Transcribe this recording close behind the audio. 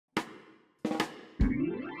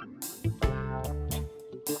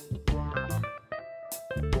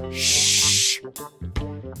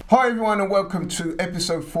Hi everyone and welcome to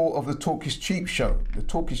episode 4 of the Talk is Cheap show. The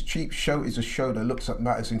Talk is Cheap show is a show that looks at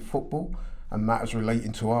matters in football and matters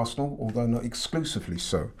relating to Arsenal, although not exclusively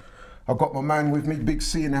so. I've got my man with me, Big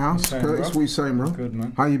C in the house. Curtis, what are you saying, bro? Good,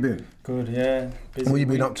 man. How you been? Good, yeah. Busy what you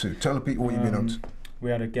been week. up to? Tell the people what you've been up to. We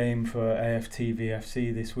had a game for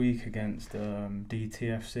a.f.c. this week against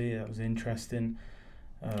DTFC. That was interesting.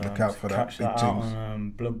 Look out for that. Catch that out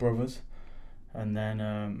on Blood Brothers. And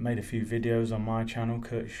then made a few videos on my channel,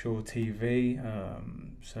 Curtis Shaw TV.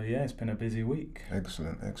 So yeah, it's been a busy week.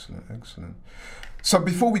 Excellent. So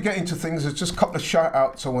before we get into things, there's just a couple of shout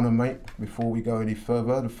outs I want to make before we go any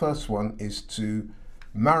further. The first one is to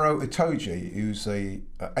Maro Itoje, who's a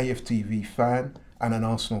AFTV fan and an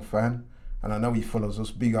Arsenal fan. And I know he follows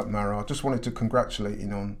us. Big up Maro. I just wanted to congratulate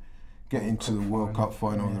him on getting to the World Cup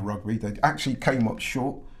final in the rugby. They actually came up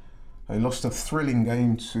short. They lost a thrilling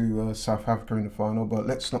game to South Africa in the final, but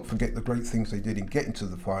let's not forget the great things they did in getting to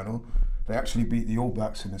the final. They actually beat the All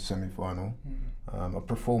Blacks in the semi-final. A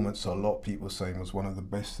performance a lot of people are saying was one of the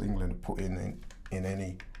best England have put in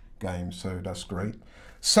any game, so that's great.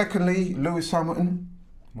 Secondly, Lewis Hamilton,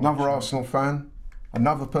 another Arsenal fan,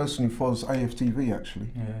 another person who follows AFTV actually.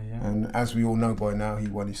 Yeah. And as we all know by now, he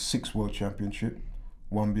won his 6th World Championship,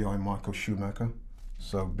 one behind Michael Schumacher.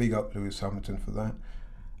 So big up Lewis Hamilton for that.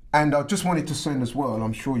 And I just wanted to send as well,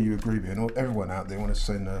 I'm sure you agree with me, and everyone out there want to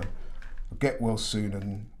send a get well soon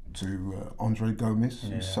and to Andre Gomez,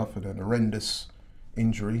 who suffered an horrendous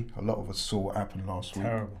injury. A lot of us saw what happened last week.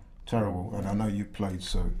 Terrible. And I know you played,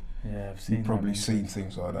 so I've seen you've probably seen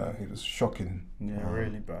things like that. It was shocking. Yeah,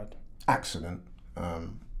 really bad accident.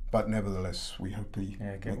 But nevertheless, we hope he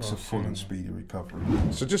makes a full and speedy recovery.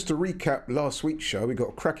 So just to recap last week's show, we got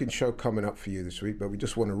a cracking show coming up for you this week, but we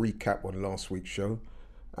just want to recap on last week's show.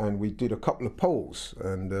 And we did a couple of polls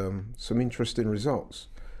and some interesting results.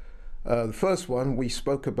 The first one, we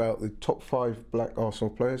spoke about the top 5 black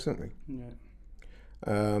Arsenal players, didn't we? Yeah.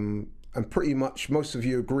 And pretty much most of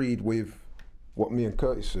you agreed with what me and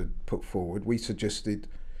Curtis had put forward. We suggested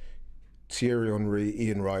Thierry Henry,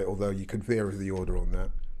 Ian Wright, although you could vary the order on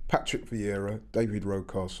that, Patrick Vieira, David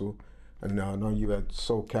Rocastle, and now I know you had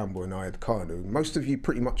Sol Campbell and I had Kanu. Most of you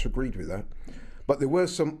pretty much agreed with that. But there were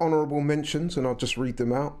some honourable mentions, and I'll just read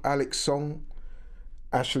them out. Alex Song,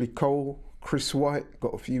 Ashley Cole, Chris White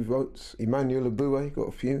got a few votes. Emmanuel Abue got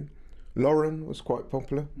a few. Lauren was quite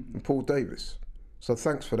popular, and Paul Davis. So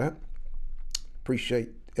thanks for that. Appreciate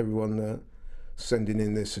everyone sending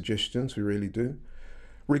in their suggestions, we really do.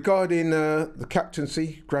 Regarding the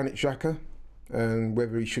captaincy, Granit Xhaka, and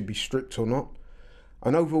whether he should be stripped or not,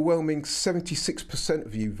 an overwhelming 76%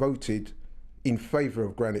 of you voted in favour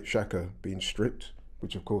of Granit Xhaka being stripped,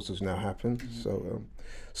 which of course has now happened.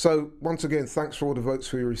 So once again, thanks for all the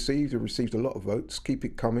votes we received. We received a lot of votes. Keep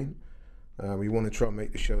it coming. We want to try and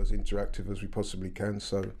make the show as interactive as we possibly can,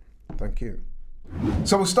 so thank you.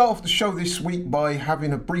 So we'll start off the show this week by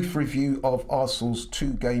having a brief review of Arsenal's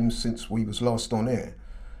 2 games since we was last on air.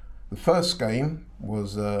 The first game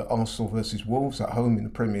was Arsenal versus Wolves at home in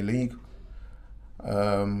the Premier League.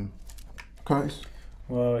 Curtis?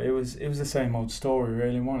 Well, it was the same old story,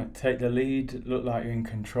 really, wasn't it? Take the lead, look like you're in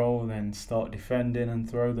control, then start defending and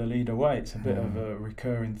throw the lead away. It's a bit of a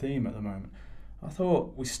recurring theme at the moment. I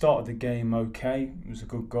thought we started the game okay. It was a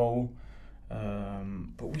good goal.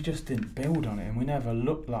 But we just didn't build on it, and we never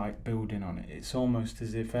looked like building on it. It's almost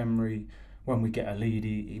as if Emery, when we get a lead,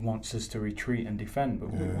 he wants us to retreat and defend, but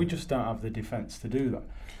we just don't have the defence to do that.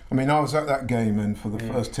 I mean, I was at that game, and for the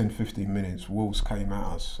first 10-15 minutes, Wolves came at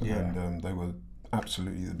us, and they were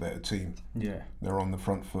absolutely the better team. Yeah, they're on the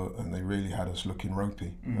front foot, and they really had us looking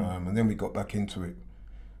ropey. And then we got back into it.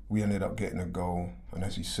 We ended up getting a goal, and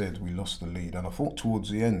as he said, we lost the lead. And I thought towards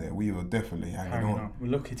the end there, we were definitely hanging on. We're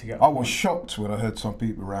lucky to get. I was shocked when I heard some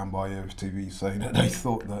people around by AFTV saying that they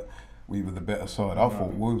thought that we were the better side. I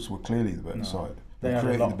thought Wolves were clearly the better side. They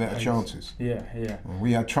created the better chances. Yeah. And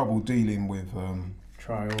we had trouble dealing with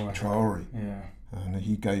Traore. Yeah. And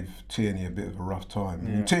he gave Tierney a bit of a rough time.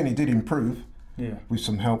 And Tierney did improve with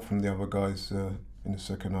some help from the other guys in the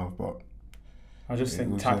second half, but I just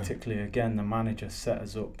think tactically, again, the manager set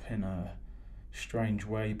us up in a strange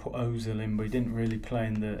way. He put Ozil in, but he didn't really play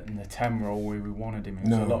in the 10 role where we wanted him. He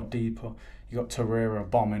was a lot deeper. You got Torreira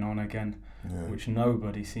bombing on again, which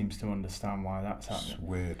nobody seems to understand why that's happening. It's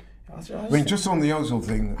weird. I mean, just on the Ozil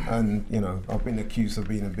thing, and you know, I've been accused of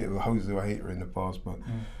being a bit of a Ozil hater in the past, but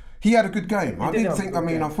he had a good game.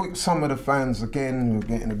 I thought some of the fans, again, were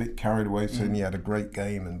getting a bit carried away saying he had a great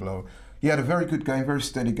game and blah. He had a very good game, very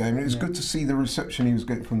steady game, and it was good to see the reception he was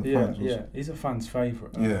getting from the fans. Yeah, he's a fan's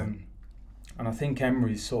favourite. And I think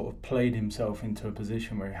Emery's sort of played himself into a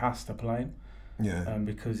position where he has to play him.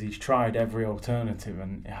 because he's tried every alternative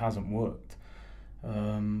and it hasn't worked.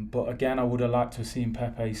 But again, I would have liked to have seen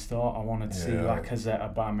Pepe start. I wanted to see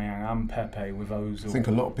Lacazette, Aubameyang and Pepe with Ozil. I think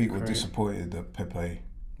a lot of people were disappointed that Pepe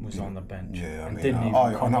was on the bench. Yeah,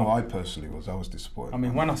 I personally was. I was disappointed. I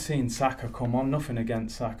mean, when I seen Saka come on, nothing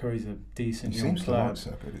against Saka, he's a decent young player. He seems to like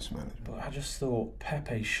Saka, this manager. But I just thought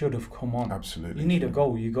Pepe should have come on. Absolutely. You need a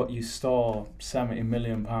goal. You got your star £70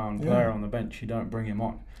 million player on the bench. You don't bring him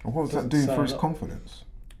on. And what was that doing for his confidence?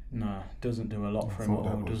 No, doesn't do a lot for him at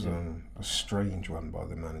all, does it? That was a strange one by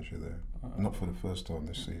the manager there. Not for the first time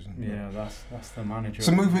this season. Yeah, that's the manager.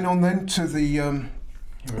 So moving on then to the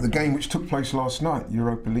game which took place last night,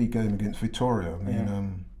 Europa League game against Vitória. I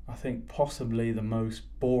mean, I think possibly the most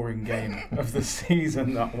boring game of the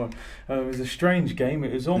season, that one. It was a strange game.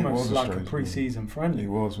 It was almost like a pre-season friendly. It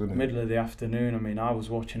was, wasn't it? Middle of the afternoon. I mean, I was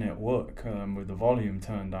watching it at work with the volume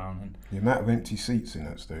turned down. And the amount of empty seats in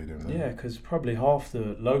that stadium. Though. Yeah, because probably half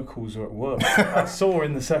the locals were at work. I saw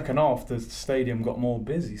in the second half the stadium got more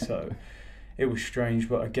busy, so it was strange.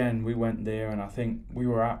 But again, we went there and I think we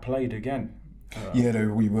were outplayed again. We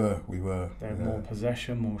were. They had more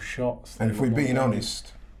possession, more shots. And if we're being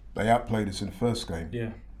honest, they outplayed us in the first game.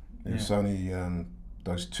 Yeah. It was only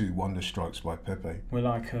those 2 wonder strikes by Pepe. We're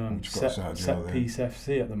like set piece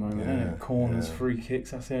FC at the moment, isn't it? Corners, free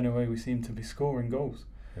kicks, that's the only way we seem to be scoring goals.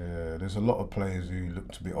 Yeah, there's a lot of players who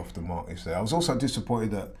looked a bit off the mark there. I was also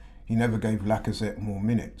disappointed that he never gave Lacazette more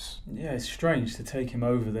minutes. Yeah, it's strange to take him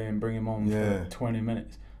over there and bring him on for 20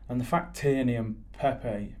 minutes. And the fact Tierney and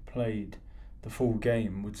Pepe played the full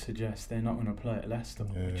game would suggest they're not going to play at Leicester,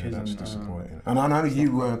 which isn't... that's disappointing. And I know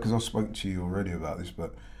you were, because I spoke to you already about this,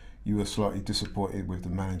 but you were slightly disappointed with the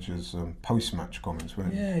manager's post-match comments,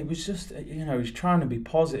 weren't you? Yeah, it was just, he's trying to be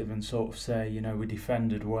positive and sort of say, we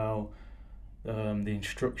defended well, the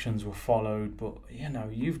instructions were followed, but,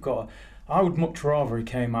 you've got... I would much rather he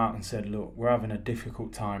came out and said, look, we're having a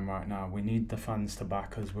difficult time right now, we need the fans to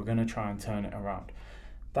back us, we're going to try and turn it around.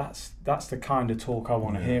 That's the kind of talk I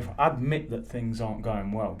want to hear. Admit that things aren't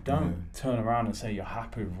going well. Don't turn around and say you're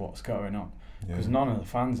happy with what's going on, because none of the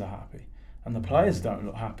fans are happy, and the players don't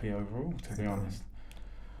look happy overall, to be honest.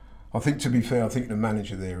 I think, to be fair, I think the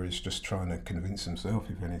manager there is just trying to convince himself,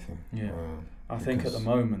 if anything. Yeah, I think at the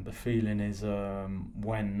moment the feeling is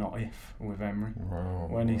when, not if, with Emery.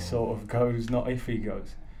 When he sort of goes, not if he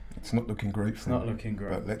goes. It's not looking great for him. It's not looking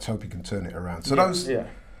great. But let's hope he can turn it around. So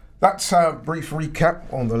that's our brief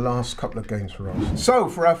recap on the last couple of games for us. So,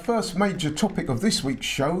 for our first major topic of this week's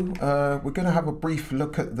show, we're going to have a brief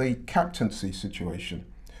look at the captaincy situation.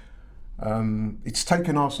 It's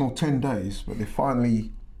taken Arsenal 10 days, but they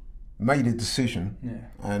finally made a decision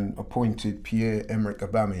and appointed Pierre-Emerick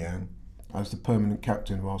Aubameyang as the permanent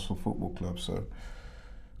captain of Arsenal Football Club. So,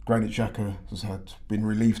 Granit Xhaka has been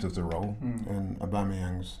relieved of the role, and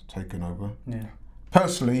Aubameyang's taken over. Yeah.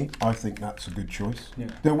 Personally, I think that's a good choice. Yeah.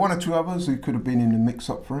 There are 1 or 2 others who could have been in the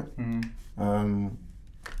mix-up for it.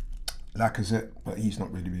 Lacazette, but he's not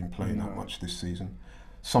really been playing that much this season.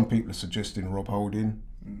 Some people are suggesting Rob Holding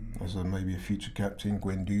as maybe a future captain,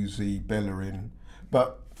 Guendouzi, Bellerin.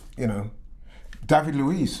 But, David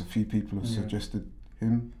Luiz, a few people have suggested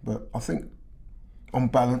him. But I think, on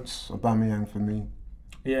balance, Aubameyang for me,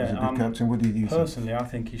 as a good captain. What do you think? Personally, I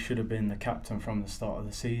think he should have been the captain from the start of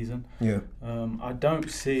the season. Yeah. I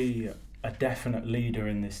don't see a definite leader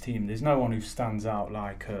in this team. There's no one who stands out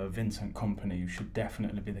like Vincent Kompany, who should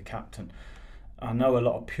definitely be the captain. I know a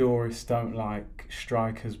lot of purists don't like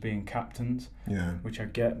strikers being captains, which I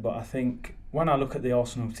get, but I think when I look at the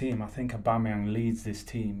Arsenal team, I think Aubameyang leads this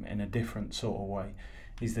team in a different sort of way.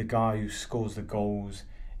 He's the guy who scores the goals.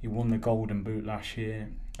 He won the Golden Boot last year.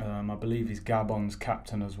 I believe he's Gabon's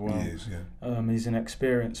captain as well. He is, yeah. He's an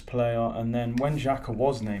experienced player. And then when Xhaka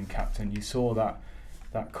was named captain, you saw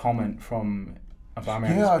that comment from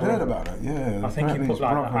Aubameyang's Yeah, I'd heard about it, yeah. I think he put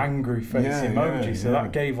like an angry face emoji, so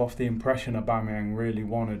that gave off the impression Aubameyang really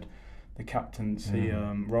wanted the captaincy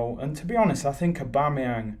role. And to be honest, I think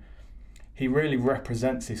Aubameyang, he really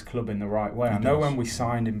represents this club in the right way. I know when we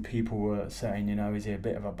signed him, people were saying, is he a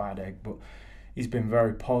bit of a bad egg? But he's been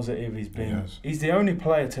very positive. He's the only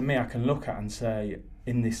player to me I can look at and say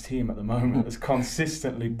in this team at the moment has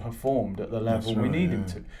consistently performed at the level we need him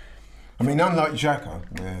to. I mean, unlike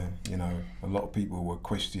Xhaka, where a lot of people were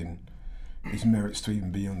questioning his merits to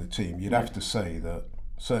even be on the team, you'd have to say that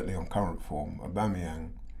certainly on current form,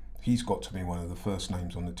 Aubameyang, he's got to be one of the first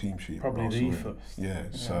names on the team sheet. Probably the first. Yeah.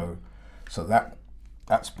 So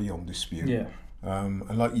that's beyond dispute. Yeah.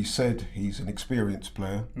 And like you said, he's an experienced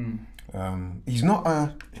player. He's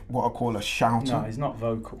not what I call a shouter. No, he's not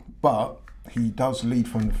vocal. But he does lead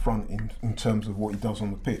from the front in terms of what he does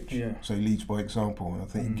on the pitch. Yeah. So he leads by example, and I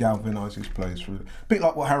think he galvanises players through it. A bit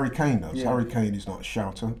like what Harry Kane does. Yeah. Harry Kane is not a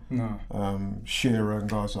shouter. No. Shearer and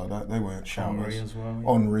guys like that, they weren't shouters. Henry as well.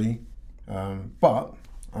 Yeah. Henry. But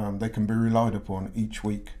they can be relied upon each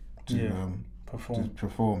week to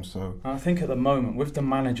perform. So I think at the moment, with the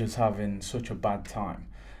managers having such a bad time,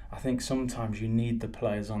 I think sometimes you need the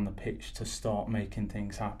players on the pitch to start making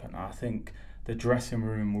things happen. I think the dressing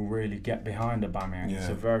room will really get behind Aubameyang. Yeah. He's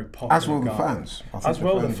a very popular as well guy. the fans. As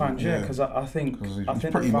well the fans, yeah, because I think he's the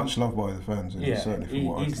pretty fans, much loved by the fans. Yeah, certainly from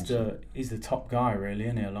what I can see. He's the top guy really,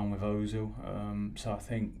 isn't he, along with Ozil. So I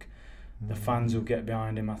think the fans will get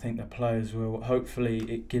behind him. I think the players will. Hopefully,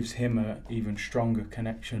 it gives him a even stronger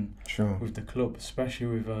connection with the club, especially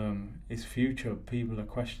with his future. People are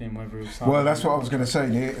questioning whether he'll sign. Well, that's what I was going to say.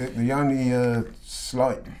 The only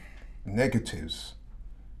slight negatives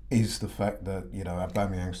is the fact that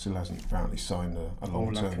Aubameyang still hasn't apparently signed a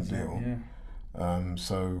long-term deal. Yeah.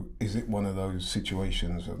 So is it one of those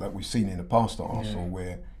situations that we've seen in the past at Arsenal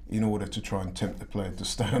where, in order to try and tempt the player to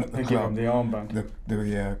stay on at the club, the armband.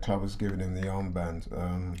 The club has given him the armband.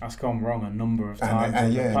 That's gone wrong a number of times.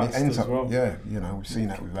 And it ends up. Well. Yeah, we've seen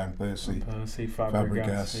that with Van Persie,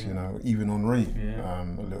 Fabregas. Even Henry. Yeah.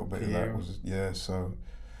 A little bit Pierre. of that was So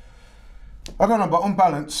I don't know, but on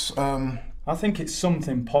balance. I think it's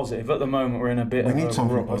something positive. At the moment, we're in a bit of a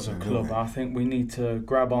rut as a club. I think we need to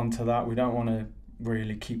grab onto that. We don't want to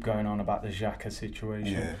really keep going on about the Xhaka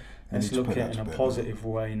situation. Yeah, let's look at it in a positive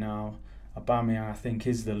way now. Aubameyang, I think,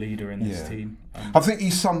 is the leader in this team. I think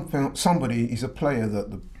he's somebody. He's a player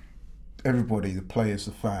that everybody, the players,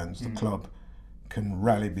 the fans, the club, can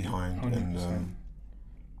rally behind 100%. And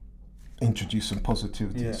introduce some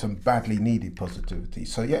positivity, some badly needed positivity.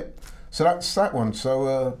 So that's that one.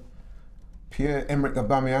 So. Pierre-Emerick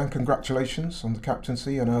Aubameyang, congratulations on the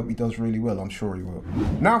captaincy, and I hope he does really well. I'm sure he will.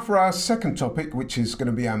 Now for our second topic, which is going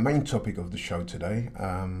to be our main topic of the show today,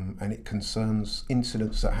 and it concerns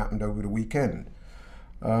incidents that happened over the weekend.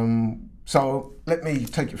 So let me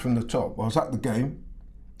take it from the top. I was at the game,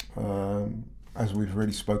 as we've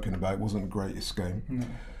already spoken about. It wasn't the greatest game. No.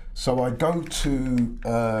 So I go to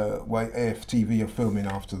where AFTV are filming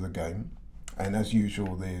after the game. And as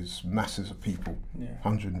usual, there's masses of people,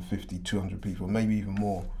 150, 200 people, maybe even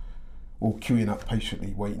more, all queuing up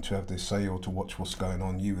patiently, waiting to have their say or to watch what's going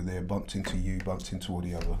on. You were there, bumped into all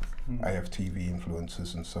the other AFTV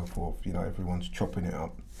influencers and so forth. Everyone's chopping it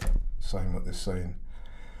up, saying what they're saying.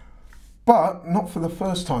 But not for the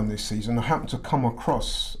first time this season. I happened to come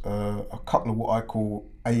across a couple of what I call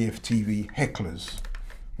AFTV hecklers,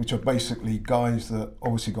 which are basically guys that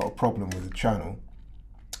obviously got a problem with the channel.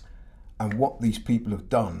 And what these people have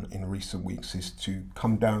done in recent weeks is to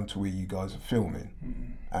come down to where you guys are filming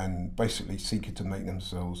and basically seeking to make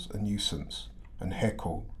themselves a nuisance and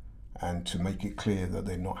heckle, and to make it clear that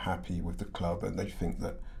they're not happy with the club and they think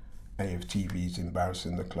that AFTV is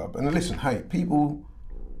embarrassing the club. And listen, hey, people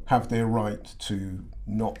have their right to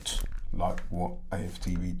not like what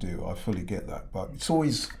AFTV do. I fully get that. But it's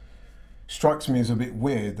always strikes me as a bit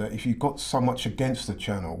weird that if you've got so much against the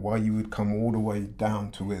channel, why you would come all the way down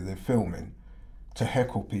to where they're filming to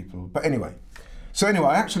heckle people. But anyway,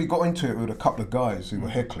 I actually got into it with a couple of guys who were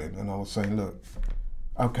heckling, and I was saying, look,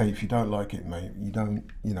 okay, if you don't like it, mate, you don't,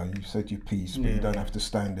 you said your piece, but you don't have to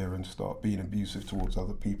stand there and start being abusive towards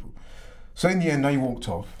other people. So in the end, they walked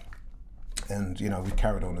off, and we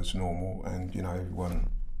carried on as normal, and everyone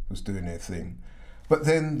was doing their thing. But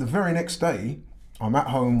then the very next day, I'm at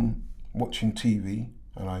home watching TV,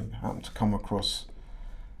 and I happened to come across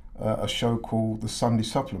a show called The Sunday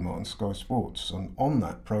Supplement on Sky Sports, and on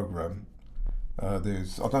that programme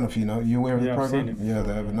there's, I don't know if you aware of the programme? I've seen it before,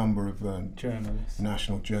 they have a number of journalists,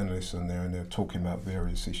 national journalists in there, and they're talking about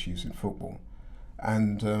various issues in football.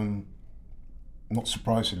 And not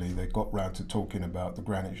surprisingly, they got round to talking about the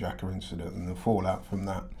Granit Xhaka incident and the fallout from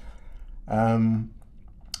that.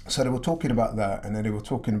 So they were talking about that, and then they were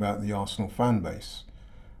talking about the Arsenal fan base.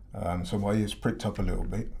 So my ears pricked up a little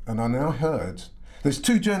bit, and I now heard there's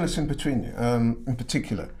two journalists in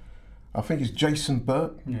particular. I think it's Jason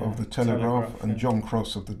Burt of the Telegraph and John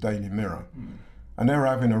Cross of the Daily Mirror, and they're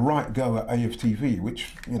having a right go at AFTV,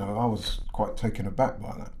 which I was quite taken aback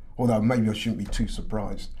by that. Although maybe I shouldn't be too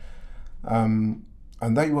surprised. And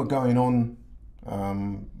they were going on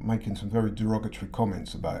making some very derogatory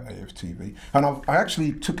comments about AFTV, and I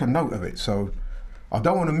actually took a note of it. So I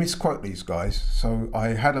don't want to misquote these guys, so I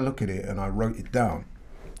had a look at it and I wrote it down,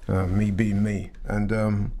 me being me.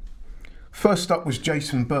 And first up was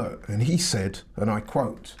Jason Burt, and he said, and I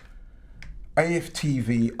quote,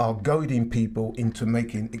 "AFTV are goading people into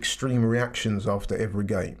making extreme reactions after every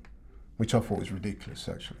game. which I thought was ridiculous,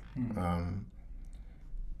 actually.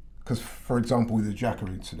 Because, for example, with the Jacker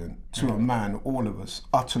incident, to a man, all of us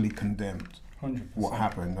utterly condemned 100%. what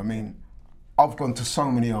happened. I mean, I've gone to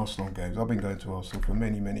so many Arsenal games. I've been going to Arsenal for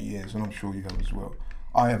many, many years, and I'm sure you have as well.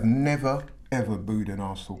 I have never, ever booed an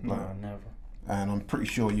Arsenal player. No, never. And I'm pretty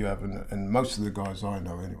sure you haven't, and most of the guys I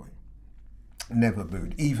know anyway, never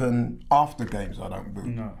booed. Even after games, I don't boo.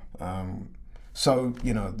 No. So,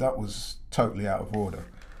 you know, that was totally out of order.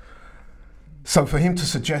 So for him to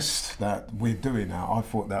suggest that we're doing that, I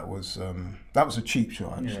thought that was a cheap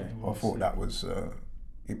shot, actually. Yeah, I thought that was,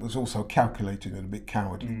 it was also calculated and a bit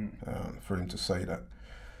cowardly for him to say that.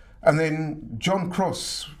 And then John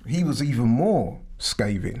Cross, he was even more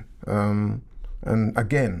scathing. And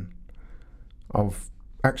again, I've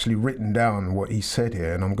actually written down what he said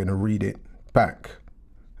here, and I'm going to read it back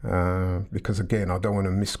because, again, I don't want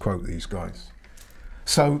to misquote these guys.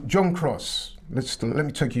 So John Cross, let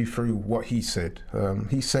me take you through what he said.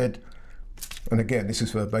 He said, and again, this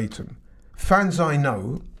is verbatim, "Fans I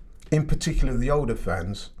know, in particular the older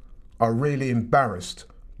fans, are really embarrassed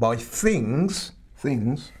by things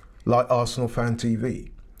like Arsenal Fan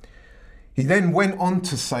TV." He then went on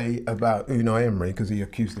to say about Unai Emery, because he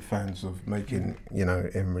accused the fans of making, you know,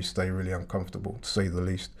 Emery stay really uncomfortable, to say the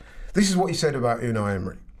least. This is what he said about Unai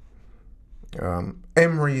Emery.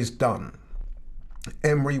 Emery is done.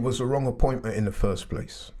 Emery was the wrong appointment in the first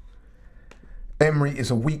place. Emery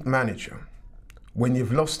is a weak manager. When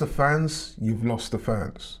you've lost the fans, you've lost the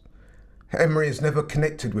fans. Emery has never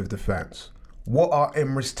connected with the fans. What are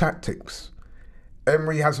Emery's tactics?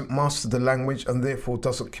 Emery hasn't mastered the language and therefore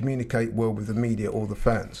doesn't communicate well with the media or the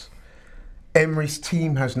fans. Emery's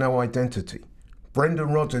team has no identity.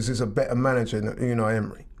 Brendan Rodgers is a better manager than Unai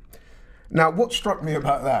Emery. Now, what struck me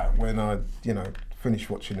about that when I, you know,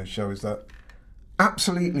 finished watching the show is that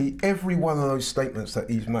absolutely every one of those statements that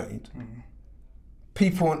he's made,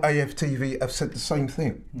 people on AFTV have said the same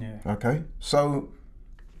thing. Yeah. Okay? So,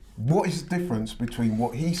 what is the difference between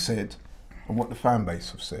what he said and what the fan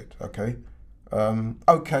base have said? Okay?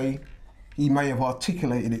 Okay, he may have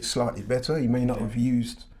articulated it slightly better. He may not have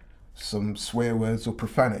used some swear words or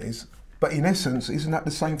profanities, but in essence, isn't that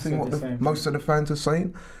the same thing what most of the fans are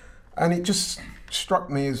saying? And it just struck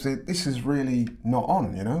me as that this is really not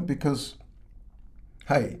on, you know, because,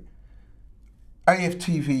 hey,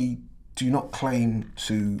 AFTV do not claim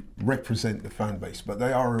to represent the fan base, but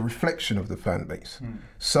they are a reflection of the fan base.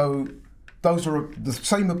 So those are the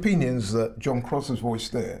same opinions that John Cross has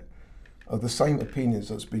voiced there, are the same opinions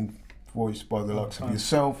that's been voiced by the likes of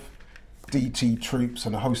yourself, DT Troops,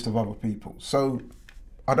 and a host of other people. So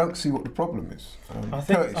I don't see what the problem is. I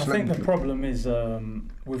think the problem is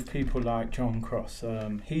with people like John Cross.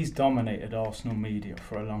 He's dominated Arsenal media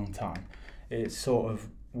for a long time. It's sort of,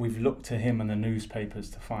 we've looked to him and the newspapers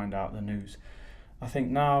to find out the news. I think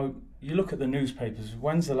now, you look at the newspapers,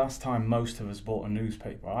 when's the last time most of us bought a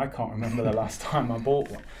newspaper? I can't remember the last time I bought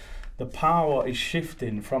one. The power is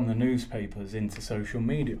shifting from the newspapers into social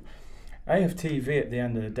media. AFTV at the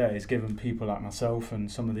end of the day is giving people like myself and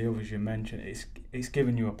some of the others you mentioned, it's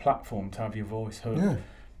giving you a platform to have your voice heard.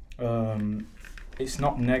 Yeah. It's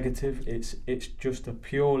not negative, it's just a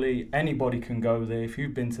purely, anybody can go there. If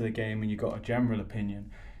you've been to the game and you've got a general opinion,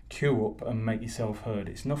 queue up and make yourself heard.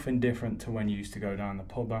 It's nothing different to when you used to go down the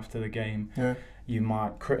pub after the game. Yeah. You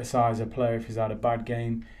might criticise a player if he's had a bad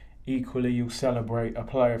game. Equally, you'll celebrate a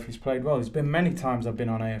player if he's played well. There's been many times I've been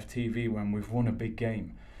on AFTV when we've won a big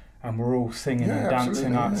game and we're all singing and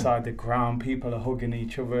dancing outside the ground. People are hugging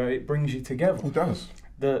each other. It brings you together. It does.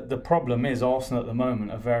 The problem is Arsenal at the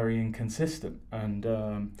moment are very inconsistent. And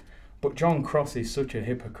but John Cross is such a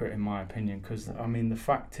hypocrite in my opinion, because, I mean, the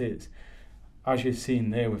fact is, as you've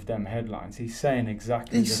seen there with them headlines, he's saying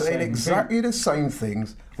exactly the same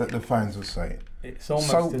things that the fans are saying. It's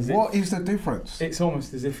almost as what is the difference? It's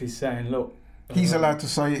almost as if he's saying, look, he's allowed to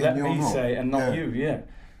say it and you're not. Let me say it and not you, yeah.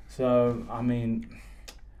 So, I mean,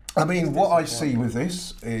 what I see with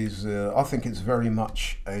this is, I think it's very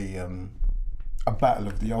much a battle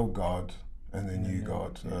of the old guard and the new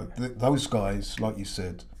guard. Those guys, like you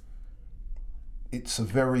said, it's a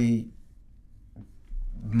very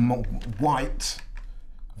white,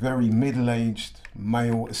 very middle-aged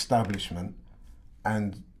male establishment,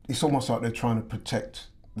 and it's almost like they're trying to protect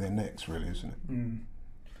their necks, really, isn't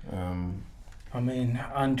it? I mean,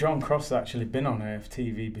 and John Cross has actually been on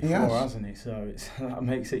AFTV before, hasn't he? So that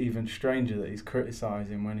makes it even stranger that he's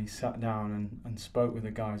criticising when he sat down and spoke with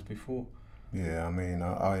the guys before. Yeah, I mean,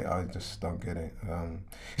 I just don't get it. You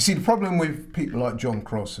see, the problem with people like John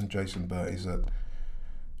Cross and Jason Burt is that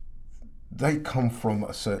they come from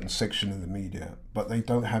a certain section of the media, but they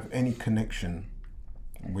don't have any connection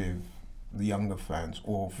with the younger fans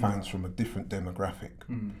or fans from a different demographic.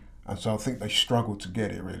 And so I think they struggle to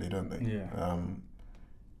get it, really, don't they? Yeah.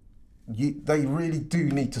 They really do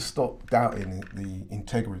need to stop doubting the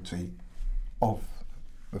integrity of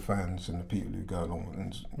the fans and the people who go along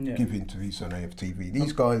and give interviews on AFTV.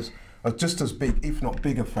 These guys are just as big, if not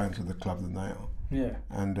bigger, fans of the club than they are. Yeah.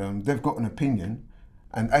 And they've got an opinion,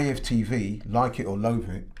 and AFTV, like it or loathe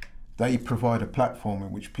it, they provide a platform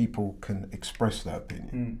in which people can express their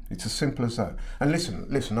opinion. It's as simple as that. And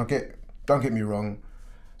listen, don't get me wrong,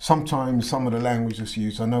 sometimes some of the language that's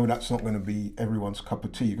used, I know that's not going to be everyone's cup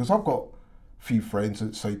of tea, because I've got a few friends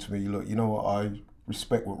that say to me, look, you know what, I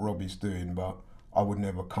respect what Robbie's doing, but I would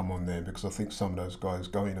never come on there because I think some of those guys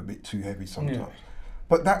go in a bit too heavy sometimes. Yeah.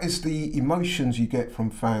 But that is the emotions you get from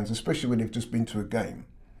fans, especially when they've just been to a game.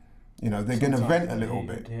 You know, they're going to vent a little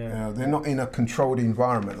bit. Yeah. You know, they're not in a controlled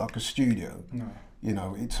environment like a studio. No. You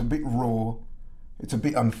know, it's a bit raw, it's a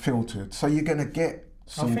bit unfiltered, so you're going to get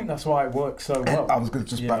some... I think that's why it works so well. I was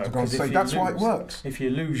just about to go and say, that's why it works. If you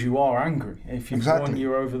lose, you are angry. If you've won,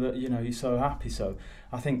 you're over the, you know, you're so happy. So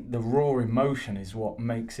I think the raw emotion is what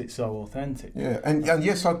makes it so authentic. Yeah, and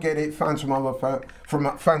yes, I get it. Fans from other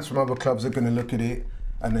clubs are going to look at it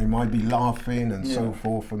and they might be laughing and so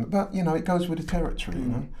forth. But, you know, it goes with the territory, you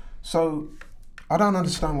know. So I don't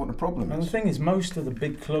understand what the problem is. And the thing is, most of the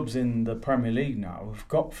big clubs in the Premier League now have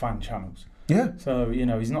got fan channels. Yeah. So, you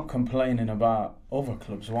know, he's not complaining about other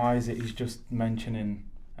clubs. Why is it he's just mentioning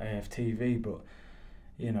AFTV? But,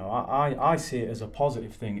 you know, I see it as a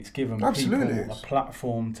positive thing. It's given people a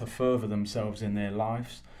platform to further themselves in their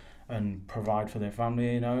lives and provide for their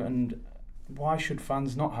family, you know. And why should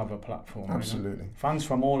fans not have a platform? Absolutely. You know? Fans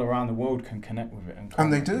from all around the world can connect with it.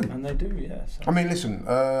 And they do. And they do, yeah. So. I mean, listen,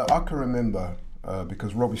 I can remember,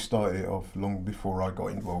 because Robbie started it off long before I got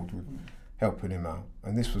involved with helping him out.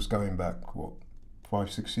 And this was going back, what,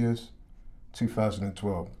 5-6 years?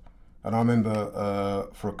 2012. And I remember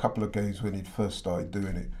for a couple of games when he'd first started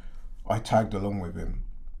doing it, I tagged along with him.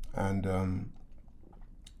 And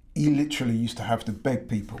he literally used to have to beg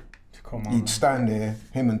people. To come on. He'd stand there,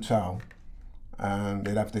 him and Tal, and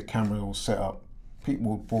they'd have their camera all set up.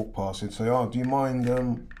 People would walk past and say, oh, do you mind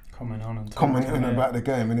commenting about the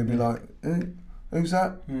game? And he'd be like, who's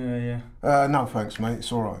that? Yeah. No, thanks, mate,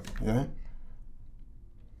 it's all right, yeah?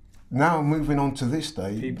 Now, moving on to this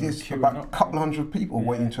day, there's about a couple hundred people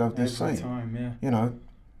waiting to have their say. You know,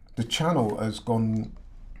 the channel has gone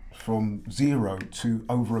from 0 to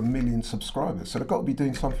over 1 million subscribers, so they've got to be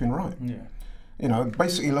doing something right. Yeah. You know,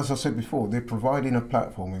 basically, as I said before, they're providing a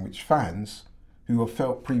platform in which fans who have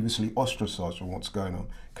felt previously ostracised from what's going on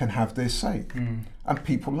can have their say. And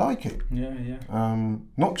people like it. Yeah, yeah.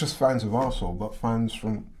 Not just fans of Arsenal, but fans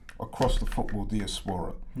from across the football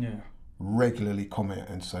diaspora. Yeah. Regularly comment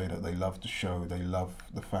and say that they love the show, they love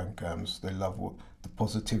the fan cams, they love the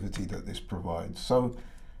positivity that this provides. So,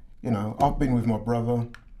 you know, I've been with my brother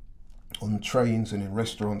on trains and in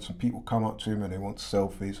restaurants, and people come up to him and they want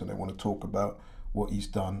selfies and they want to talk about what he's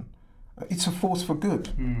done. It's a force for good.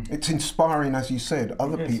 It's inspiring, as you said,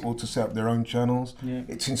 other people to set up their own channels. Yeah.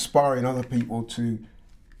 It's inspiring other people to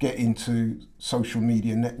get into social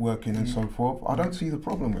media networking and so forth. I don't see the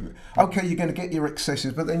problem with it. Okay, you're going to get your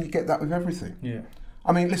excesses, but then you get that with everything. Yeah.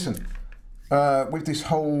 I mean, listen, with this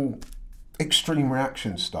whole extreme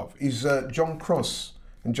reaction stuff, is John Cross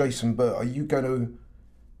and Jason Burt, are you going to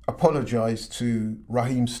apologise to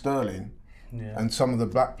Raheem Sterling and some of the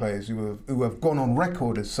black players who have gone on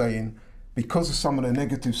record as saying, because of some of the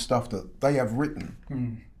negative stuff that they have written,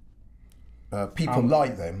 people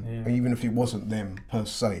like them, even if it wasn't them per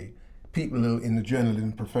se, people in the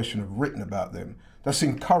journalism profession have written about them, that's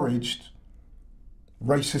encouraged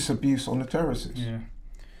racist abuse on the terraces. Yeah.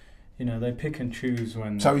 You know, they pick and choose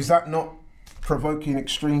when... So is that not provoking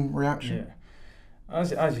extreme reaction? Yeah.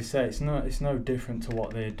 As you say, it's no different to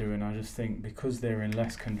what they're doing. I just think because they're in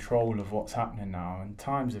less control of what's happening now, and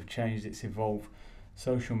times have changed, it's evolved,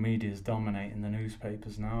 social media is dominating the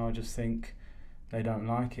newspapers now. I just think they don't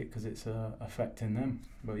like it because it's affecting them.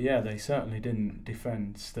 But yeah, they certainly didn't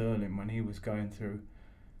defend Sterling when he was going through.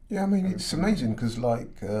 Yeah, I mean, it's amazing because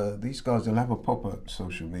like these guys will have a pop at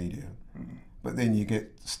social media, but then you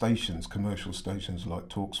get stations, commercial stations like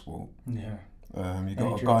TalkSport. Yeah. You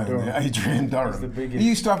got a guy on there, Adrian Durham. He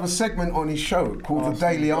used to have a segment on his show called The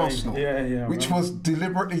Daily Arsenal, which was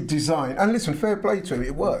deliberately designed. And listen, fair play to him,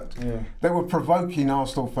 it worked. Yeah. They were provoking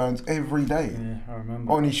Arsenal fans every day I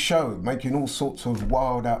remember. On his show, making all sorts of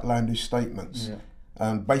wild, outlandish statements. Yeah.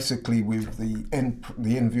 And basically, with the end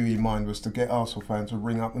view in mind was to get Arsenal fans to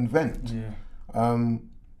ring up and vent. Yeah.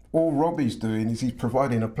 All Robbie's doing is he's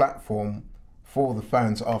providing a platform for the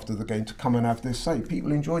fans after the game to come and have their say.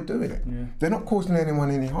 People enjoy doing it. Yeah. They're not causing anyone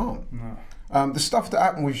any harm. No. The stuff that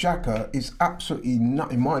happened with Xhaka is absolutely,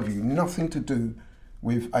 in my view, nothing to do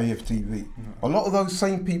with AFTV. No. A lot of those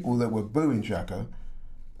same people that were booing Xhaka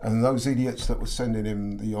and those idiots that were sending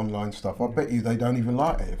him the online stuff, I bet you they don't even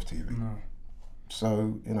like AFTV. No.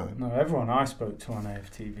 So, you know. No, everyone I spoke to on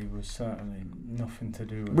AFTV was certainly nothing to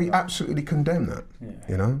do with We that. absolutely condemn that, Yeah.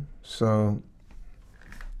 you know. So,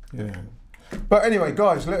 yeah. But anyway,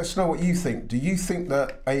 guys, let us know what you think. Do you think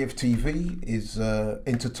that AFTV is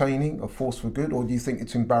entertaining, a force for good, or do you think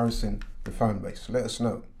it's embarrassing the fan base? Let us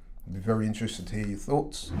know. I'd be very interested to hear your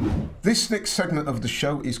thoughts. This next segment of the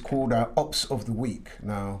show is called our Ops of the Week.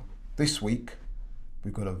 Now, this week,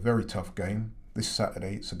 we've got a very tough game. This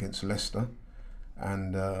Saturday, it's against Leicester.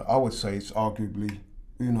 And I would say it's arguably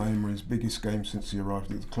Unai Emery's biggest game since he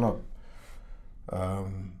arrived at the club.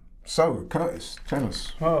 So, Curtis, tell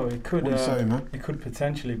us. Well, it could. What are you saying, man? It could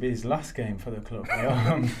potentially be his last game for the club.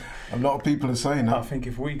 A lot of people are saying that. I think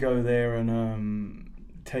if we go there and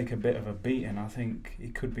take a bit of a beating, I think he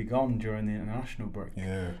could be gone during the international break.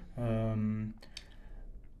 Yeah.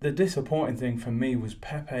 The disappointing thing for me was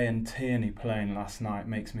Pepe and Tierney playing last night.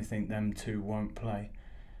 Makes me think them two won't play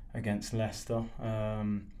against Leicester.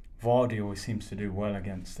 Vardy always seems to do well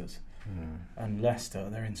against us. And Leicester,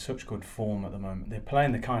 they're in such good form at the moment. They're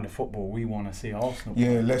playing the kind of football we want to see Arsenal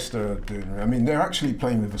play. Yeah, Leicester are doing. I mean, they're actually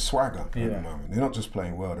playing with a swagger at the moment. They're not just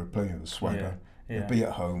playing well; they're playing with a swagger. Yeah. They'll be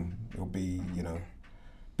at home. It'll be, you know,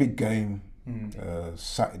 big game.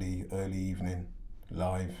 Saturday early evening,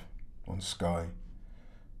 live on Sky.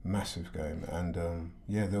 Massive game, and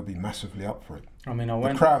yeah, they'll be massively up for it. I mean,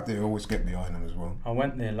 the crowd there always get behind them as well. I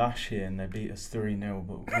went there last year and they beat us 3-0,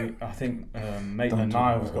 but I think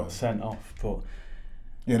Maitland-Niles got sent off. But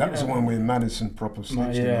yeah, that was the one where Maddison proper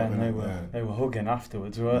snitched him up, and they were hugging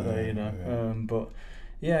afterwards, weren't they? You know, yeah. But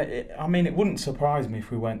yeah, I mean, it wouldn't surprise me if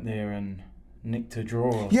we went there and nicked a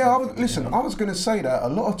draw. Or yeah, something, I was going to say that a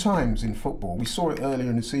lot of times in football, we saw it earlier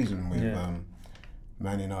in the season with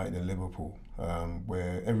Man United and Liverpool.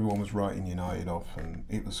 Where everyone was writing United off, and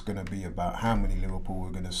it was going to be about how many Liverpool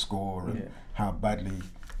were going to score and how badly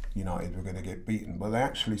United were going to get beaten. But they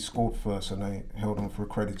actually scored first, and they held on for a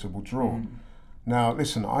creditable draw. Now,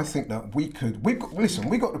 listen, I think that we got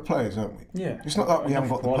the players, haven't we? Yeah. It's not like we haven't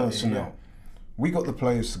got the personnel. Yeah. We got the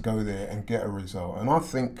players to go there and get a result, and I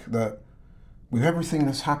think that with everything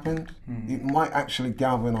that's happened, it might actually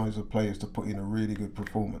galvanise the players to put in a really good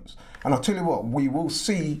performance. And I'll tell you what, we will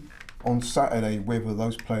see on Saturday whether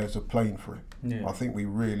those players are playing for it. Yeah. I think we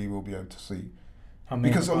really will be able to see. I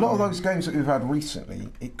mean, because a lot of those games that we've had recently,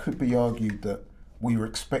 it could be argued that we were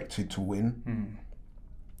expected to win.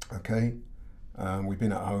 Okay? We've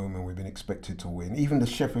been at home and we've been expected to win. Even the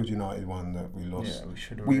Sheffield United one that we lost,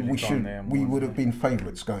 we would have been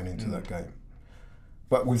favourites going into that game.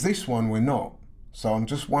 But with this one, we're not. So I'm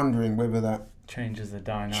just wondering whether that changes the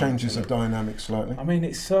dynamic slightly. I mean,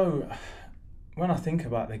 it's so... When I think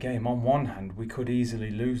about the game, on one hand, we could easily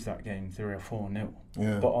lose that game 3 or 4-0.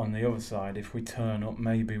 Yeah. But on the other side, if we turn up,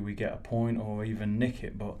 maybe we get a point or even nick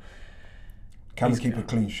it. But can we keep a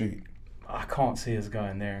clean sheet? I can't see us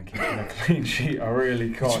going there and keeping a clean sheet. I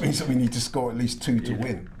really can't. Which means that we need to score at least 2 to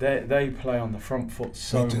win. They play on the front foot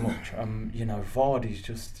so much. You know, Vardy's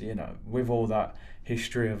just, you know, with all that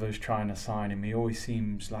history of us trying to sign him, he always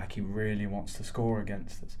seems like he really wants to score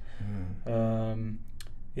against us.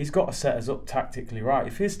 He's got to set us up tactically right.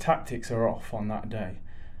 If his tactics are off on that day,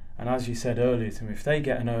 and as you said earlier to me, if they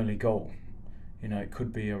get an early goal, you know, it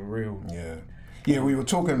could be a real... Yeah, we were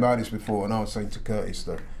talking about this before, and I was saying to Curtis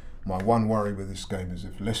that my one worry with this game is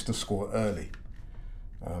if Leicester score early,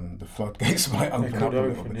 the floodgates might open up a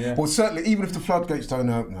little bit. Yeah. Well, certainly, even if the floodgates don't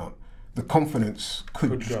open up, the confidence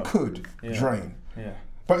could drain. Yeah.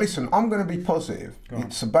 But listen, I'm going to be positive.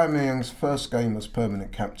 It's Aubameyang's first game as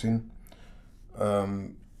permanent captain.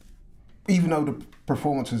 Even though the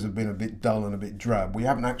performances have been a bit dull and a bit drab, we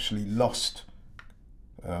haven't actually lost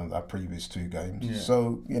our previous 2 games. Yeah.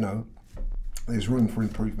 So, you know, there's room for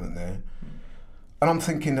improvement there. And I'm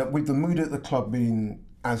thinking that with the mood at the club being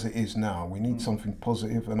as it is now, we need something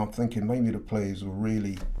positive, and I'm thinking maybe the players will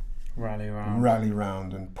really rally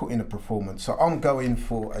around and put in a performance. So I'm going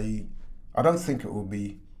for I don't think it will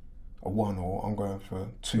be a 1-1, I'm going for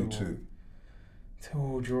 2-2.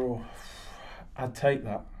 2-2 draw. I'd take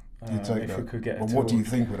that. You'd take if that. we could get a what do you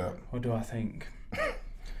think with that? What do I think? Do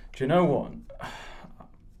you know what?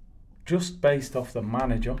 Just based off the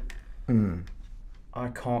manager, I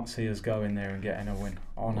can't see us going there and getting a win,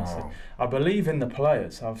 honestly. Wow. I believe in the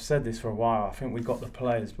players. I've said this for a while. I think we've got the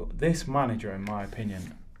players, but this manager, in my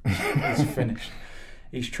opinion, is finished.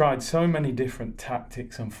 he's tried so many different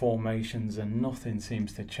tactics and formations, and nothing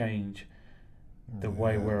seems to change the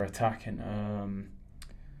way we're attacking.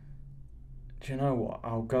 Do you know what?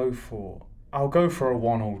 I'll go for a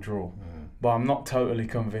 1-1 draw. But I'm not totally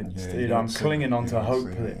convinced. I'm clinging on to hope.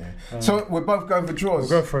 So we're both going for draws.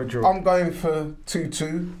 We'll go for a draw. I'm going for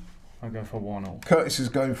 2-2. I'll go for 1-1. Curtis is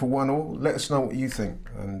going for 1-1. Let us know what you think,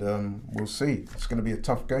 and we'll see. It's going to be a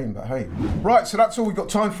tough game, but hey. Right, so that's all we've got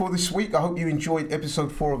time for this week. I hope you enjoyed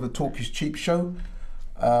episode 4 of the Talk is Cheap show.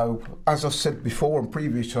 As I've said before on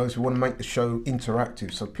previous shows, we want to make the show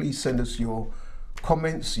interactive. So please send us your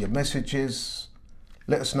comments, your messages.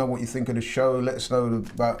 Let us know what you think of the show. Let us know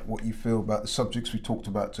about what you feel about the subjects we talked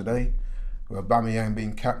about today. Aubameyang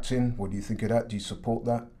being captain, what do you think of that? Do you support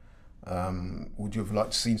that? Would you have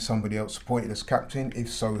liked to see somebody else appointed as captain? If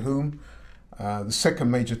so, whom? The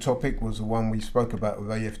second major topic was the one we spoke about with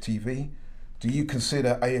AFTV. Do you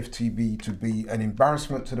consider AFTV to be an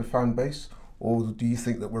embarrassment to the fan base, or do you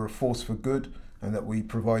think that we're a force for good and that we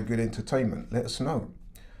provide good entertainment? Let us know.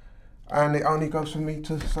 And it only goes for me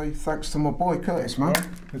to say thanks to my boy Curtis, man.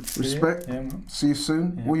 Good to Respect. see you. Yeah, man. See you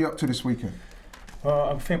soon. Yeah. What are you up to this weekend? Well,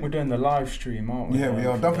 I think we're doing the live stream, aren't we? Yeah, we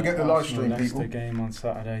are. Don't forget the live stream, people. The game on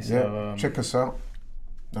Saturday. Yeah, So check us out.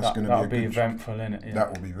 That's going to be a good eventful, innit? Yeah.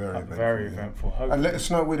 That will be very eventful. Very eventful. Hopefully. And let us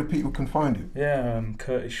know where the people can find you. Yeah,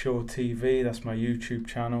 Curtis Shaw TV. That's my YouTube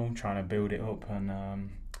channel. Trying to build it up and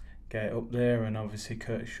get it up there, and obviously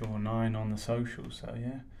Curtis Shaw 9 on the socials. So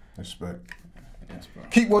yeah. Respect. Yes, bro.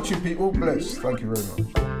 Keep watching, people. Bless. Thank you very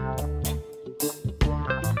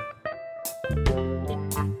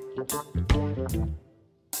much.